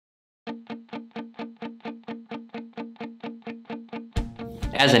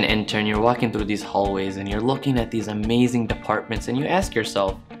As an intern, you're walking through these hallways and you're looking at these amazing departments and you ask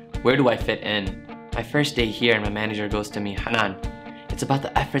yourself, where do I fit in? My first day here and my manager goes to me, Hannan, it's about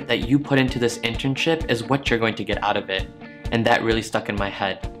the effort that you put into this internship is what you're going to get out of it. And that really stuck in my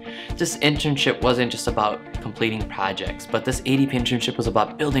head. This internship wasn't just about completing projects, but this ADP internship was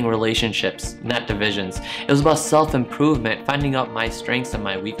about building relationships, not divisions. It was about self-improvement, finding out my strengths and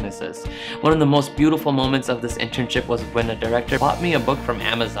my weaknesses. One of the most beautiful moments of this internship was when a director bought me a book from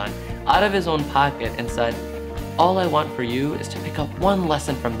Amazon out of his own pocket and said, all I want for you is to pick up one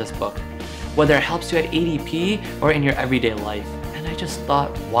lesson from this book, whether it helps you at ADP or in your everyday life. And I just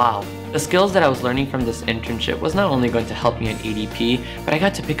thought, wow. The skills that I was learning from this internship was not only going to help me at ADP, but I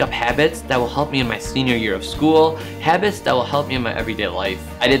got to pick up habits that will help me in my senior year of school, habits that will help me in my everyday life.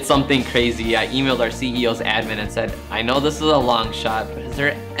 I did something crazy. I emailed our CEO's admin and said, I know this is a long shot, but is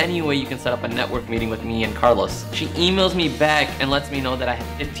there any way you can set up a network meeting with me and Carlos? She emails me back and lets me know that I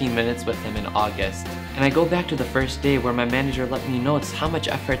have 15 minutes with him in August. And I go back to the first day where my manager let me know it's how much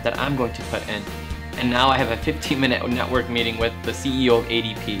effort that I'm going to put in. And now I have a 15-minute network meeting with the CEO of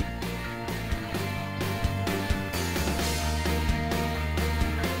ADP.